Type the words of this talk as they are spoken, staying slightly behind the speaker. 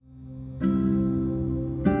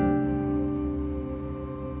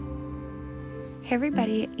Hey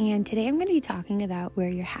everybody, and today I'm going to be talking about where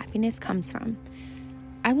your happiness comes from.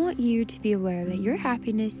 I want you to be aware that your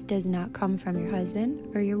happiness does not come from your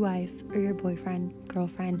husband or your wife or your boyfriend,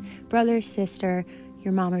 girlfriend, brother, sister,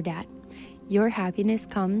 your mom or dad. Your happiness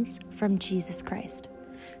comes from Jesus Christ.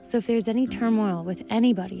 So if there's any turmoil with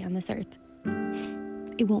anybody on this earth,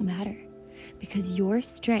 it won't matter because your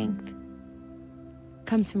strength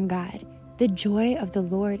comes from God. The joy of the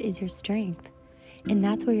Lord is your strength. And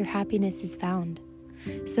that's where your happiness is found.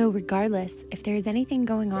 So regardless, if there's anything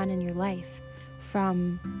going on in your life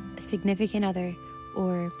from a significant other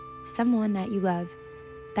or someone that you love,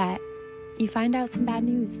 that you find out some bad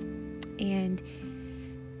news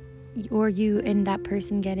or you and that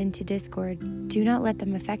person get into discord, do not let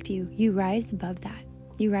them affect you. You rise above that.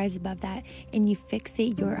 You rise above that and you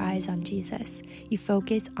fixate your eyes on Jesus. You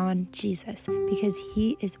focus on Jesus because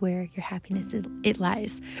he is where your happiness it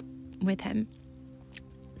lies with him.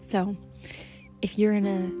 So, if you're in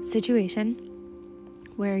a situation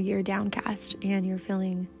where you're downcast and you're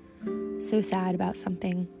feeling so sad about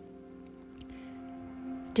something,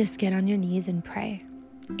 just get on your knees and pray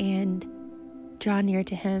and draw near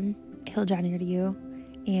to him. He'll draw near to you.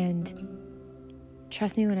 And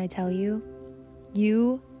trust me when I tell you,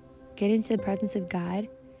 you get into the presence of God,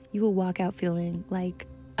 you will walk out feeling like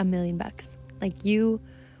 $1 million. Like you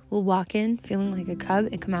will walk in feeling like a cub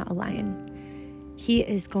and come out a lion. He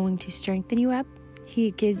is going to strengthen you up.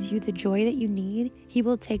 He gives you the joy that you need. He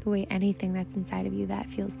will take away anything that's inside of you that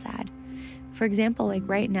feels sad. For example, like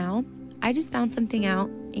right now, I just found something out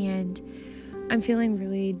and I'm feeling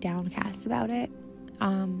really downcast about it.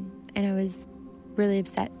 And I was really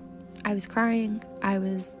upset. I was crying. I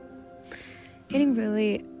was getting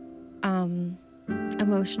really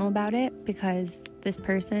emotional about it because this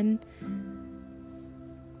person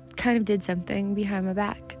kind of did something behind my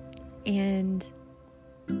back and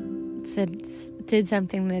did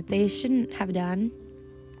something that they shouldn't have done.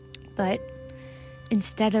 But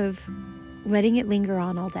instead of letting it linger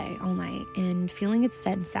on all day, all night, and feeling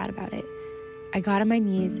upset and sad about it, I got on my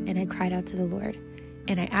knees and I cried out to the Lord.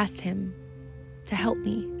 And I asked him to help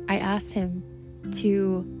me. I asked him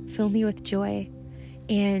to fill me with joy.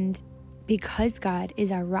 And because God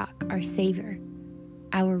is our rock, our savior,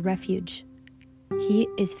 our refuge, he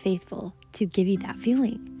is faithful to give you that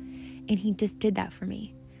feeling. And he just did that for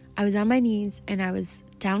me. I was on my knees and I was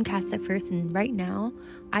downcast at first, and right now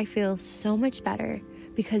I feel so much better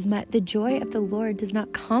because the joy of the Lord does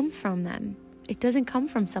not come from them. It doesn't come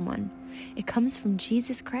from someone. It comes from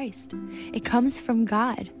Jesus Christ. It comes from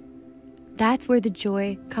God. That's where the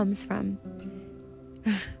joy comes from.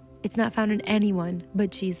 It's not found in anyone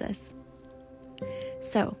but Jesus.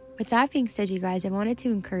 So, with that being said, you guys, I wanted to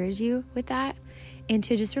encourage you with that and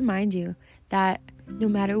to just remind you that no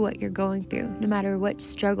matter what you're going through, no matter what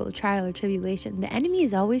struggle, trial, or tribulation, the enemy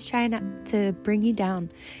is always trying to bring you down.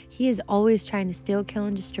 He is always trying to steal, kill,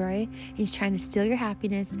 and destroy. He's trying to steal your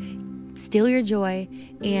happiness, steal your joy,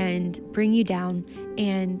 and bring you down.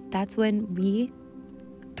 And that's when we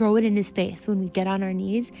throw it in his face, when we get on our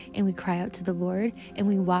knees and we cry out to the Lord and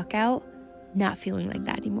we walk out not feeling like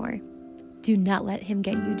that anymore. Do not let him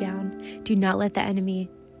get you down. Do not let the enemy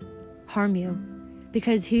harm you,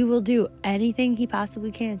 because he will do anything he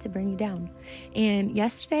possibly can to bring you down. And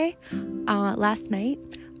last night,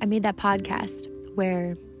 I made that podcast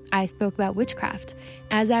where I spoke about witchcraft.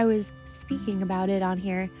 As I was speaking about it on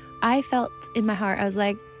here, I felt in my heart, I was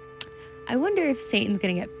like, I wonder if Satan's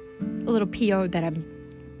going to get a little PO'd that I'm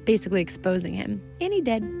basically exposing him. And he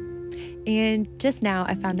did. And just now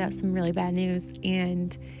I found out some really bad news,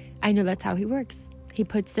 and I know that's how he works. He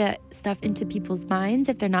puts that stuff into people's minds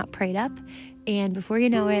if they're not prayed up, and before you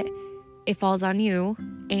know it, it falls on you.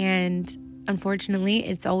 And unfortunately,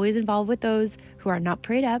 it's always involved with those who are not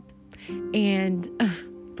prayed up, and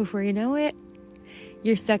before you know it,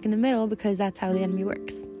 you're stuck in the middle because that's how the enemy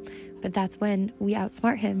works. But that's when we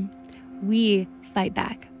outsmart him. We fight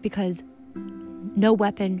back because no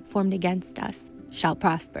weapon formed against us shall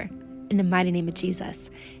prosper in the mighty name of Jesus.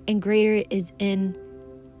 And greater is in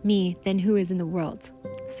me than who is in the world.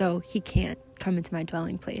 So he can't come into my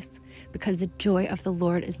dwelling place because the joy of the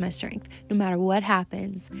Lord is my strength. No matter what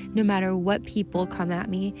happens, no matter what people come at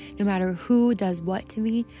me, no matter who does what to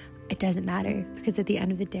me, it doesn't matter, because at the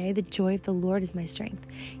end of the day, the joy of the Lord is my strength.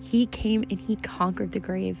 He came and he conquered the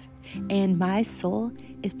grave, and my soul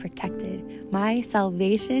is protected. My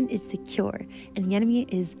salvation is secure, and the enemy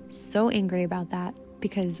is so angry about that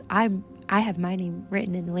because I have my name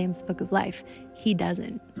written in the Lamb's Book of Life. He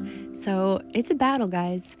doesn't. So it's a battle,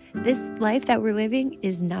 guys. This life that we're living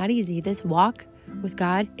is not easy. This walk with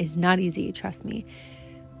God is not easy, trust me.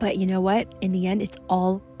 But you know what? In the end, it's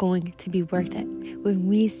all going to be worth it. When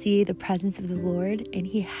we see the presence of the Lord and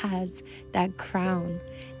he has that crown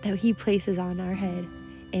that he places on our head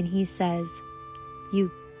and he says,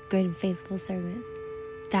 "You good and faithful servant,"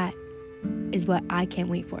 that is what I can't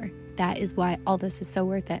wait for. That is why all this is so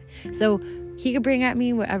worth it. So he could bring at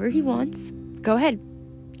me whatever he wants. Go ahead,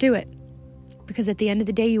 do it. Because at the end of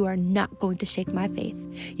the day, you are not going to shake my faith.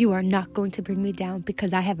 You are not going to bring me down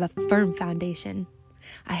because I have a firm foundation.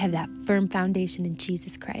 I have that firm foundation in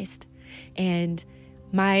Jesus Christ. And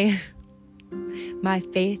my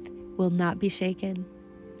faith will not be shaken.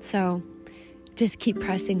 So just keep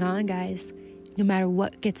pressing on, guys. No matter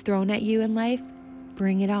what gets thrown at you in life,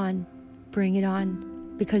 bring it on. Bring it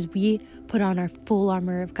on. Because we put on our full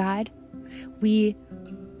armor of God. We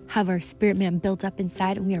have our spirit man built up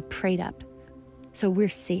inside and we are prayed up. So we're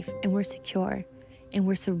safe and we're secure. And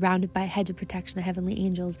we're surrounded by a hedge of protection of heavenly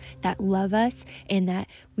angels that love us and that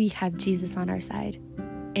we have Jesus on our side.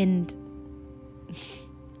 And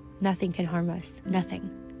nothing can harm us. Nothing.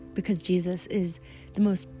 Because Jesus is the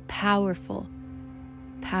most powerful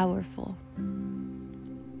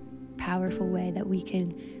way that we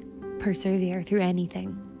can persevere through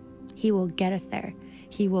anything. He will get us there.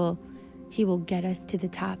 He will get us to the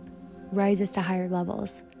top, rise us to higher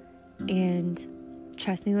levels. And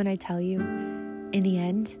trust me when I tell you, in the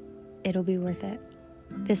end, it'll be worth it.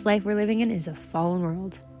 This life we're living in is a fallen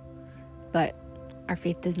world, but our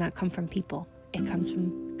faith does not come from people. It comes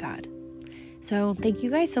from God. So thank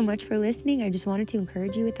you guys so much for listening. I just wanted to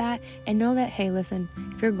encourage you with that and know that, hey, listen,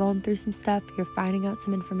 if you're going through some stuff, you're finding out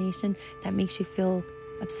some information that makes you feel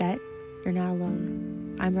upset, you're not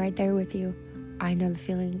alone. I'm right there with you. I know the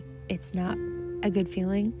feeling. It's not a good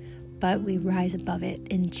feeling, but we rise above it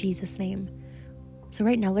in Jesus' name. So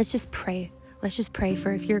right now, let's just pray. Let's just pray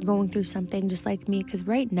for if you're going through something just like me, because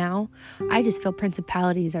right now, I just feel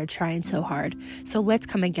principalities are trying so hard. So let's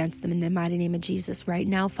come against them in the mighty name of Jesus. Right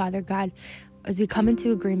now, Father God, as we come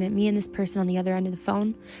into agreement, me and this person on the other end of the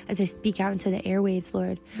phone, as I speak out into the airwaves,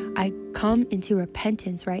 Lord, I come into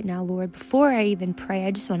repentance right now, Lord. Before I even pray,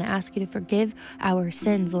 I just want to ask you to forgive our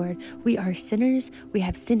sins, Lord. We are sinners. We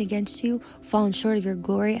have sinned against you, fallen short of your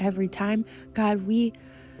glory every time. God, we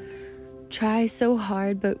try so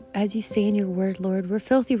hard, but as you say in your word, Lord, we're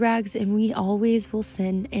filthy rags and we always will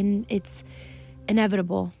sin, and it's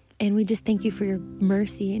inevitable. And we just thank you for your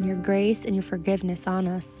mercy and your grace and your forgiveness on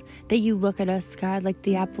us, that you look at us, God, like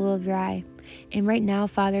the apple of your eye. And right now,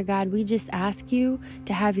 Father God, we just ask you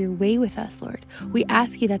to have your way with us, Lord. We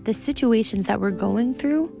ask you that the situations that we're going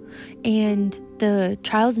through and the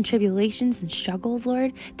trials and tribulations and struggles,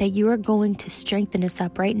 Lord, that you are going to strengthen us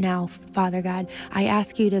up right now, Father God. I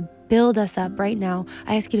ask you to build us up right now.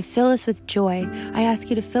 I ask you to fill us with joy. I ask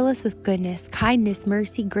you to fill us with goodness, kindness,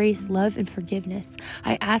 mercy, grace, love, and forgiveness.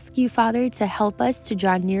 I ask you, Father, to help us to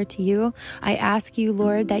draw near to you. I ask you,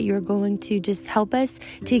 Lord, that you're going to just help us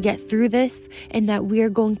to get through this and that we are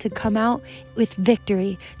going to come out with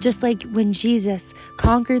victory, just like when Jesus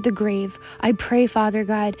conquered the grave. I pray, Father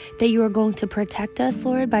God, that you are going to protect us,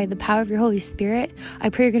 Lord, by the power of your Holy Spirit. I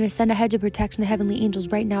pray you're going to send a hedge of protection of heavenly angels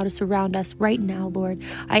right now to surround us right now, Lord.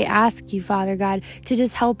 I ask you, Father God, to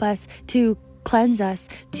just help us, to cleanse us,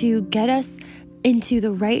 to get us into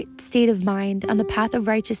the right state of mind on the path of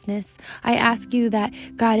righteousness. I ask you that,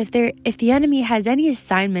 God, if the enemy has any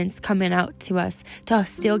assignments coming out to us to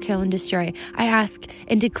steal, kill, and destroy, I ask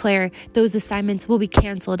and declare those assignments will be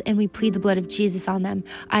canceled, and we plead the blood of Jesus on them.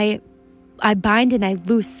 I bind and I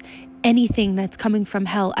loose anything that's coming from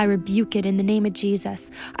hell. I rebuke it in the name of Jesus.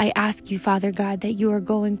 I ask you, Father God, that you are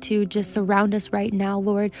going to just surround us right now,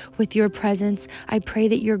 Lord, with your presence. I pray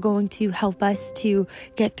that you're going to help us to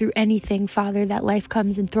get through anything, Father, that life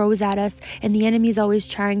comes and throws at us. And the enemy's always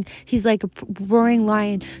trying, he's like a roaring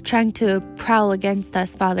lion trying to prowl against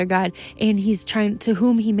us, Father God. And he's trying to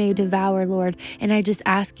whom he may devour, Lord. And I just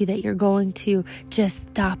ask you that you're going to just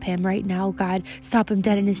stop him right now, God. Stop him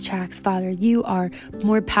dead in his tracks, Father. You are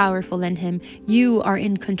more powerful than him. You are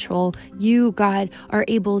in control. You, God, are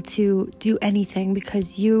able to do anything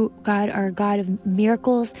because you, God, are a God of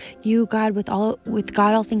miracles. You, God, with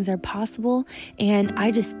God all things are possible. And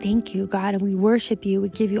I just thank you, God, and we worship you. We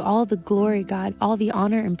give you all the glory, God, all the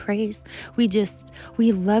honor and praise. We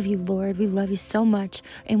love you, Lord. We love you so much.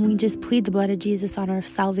 And we just plead the blood of Jesus on our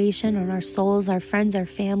salvation, on our souls, our friends, our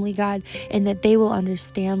family, God, and that they will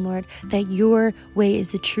understand, Lord, that your way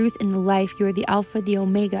is the truth and the life. You are the Alpha, the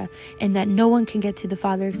Omega. and that no one can get to the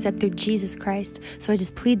Father except through Jesus Christ. So I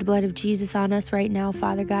just plead the blood of Jesus on us right now,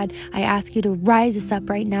 Father God. I ask you to rise us up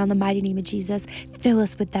right now in the mighty name of Jesus. Fill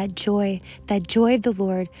us with that joy of the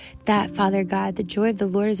Lord, that, Father God, the joy of the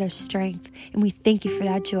Lord is our strength. And we thank you for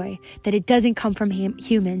that joy, that it doesn't come from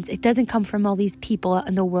humans. It doesn't come from all these people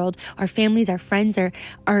in the world, our families, our friends, our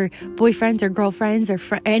boyfriends or girlfriends, or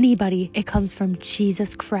anybody. It comes from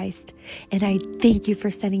Jesus Christ. And I thank you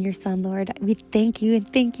for sending your son, Lord. We thank you and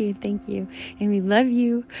thank you and thank you. And we love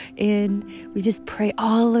you. And we just pray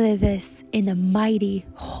all of this in the mighty,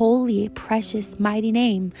 holy, precious, mighty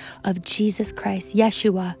name of Jesus Christ,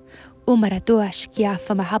 Yeshua.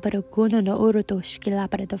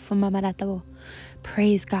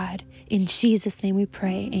 Praise God. In Jesus' name we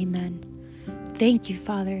pray. Amen. Thank you,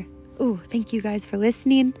 Father. Thank you guys for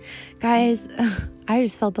listening. Guys, I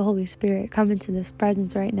just felt the Holy Spirit come into this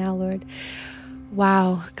presence right now, Lord.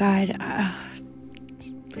 Wow, God.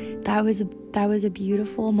 That was a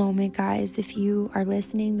beautiful moment, guys. If you are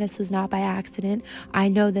listening, this was not by accident. I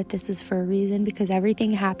know that this is for a reason, because everything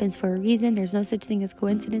happens for a reason. There's no such thing as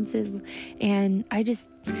coincidences. And I just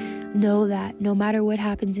know that no matter what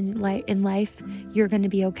happens in life, you're going to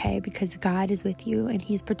be okay, because God is with you and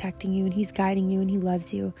he's protecting you and he's guiding you and he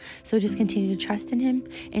loves you. So just continue to trust in him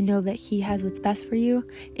and know that he has what's best for you,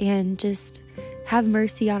 and just have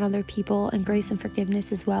mercy on other people and grace and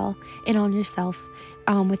forgiveness as well, and on yourself.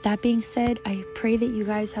 With that being said, I pray that you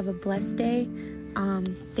guys have a blessed day.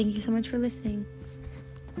 Thank you so much for listening.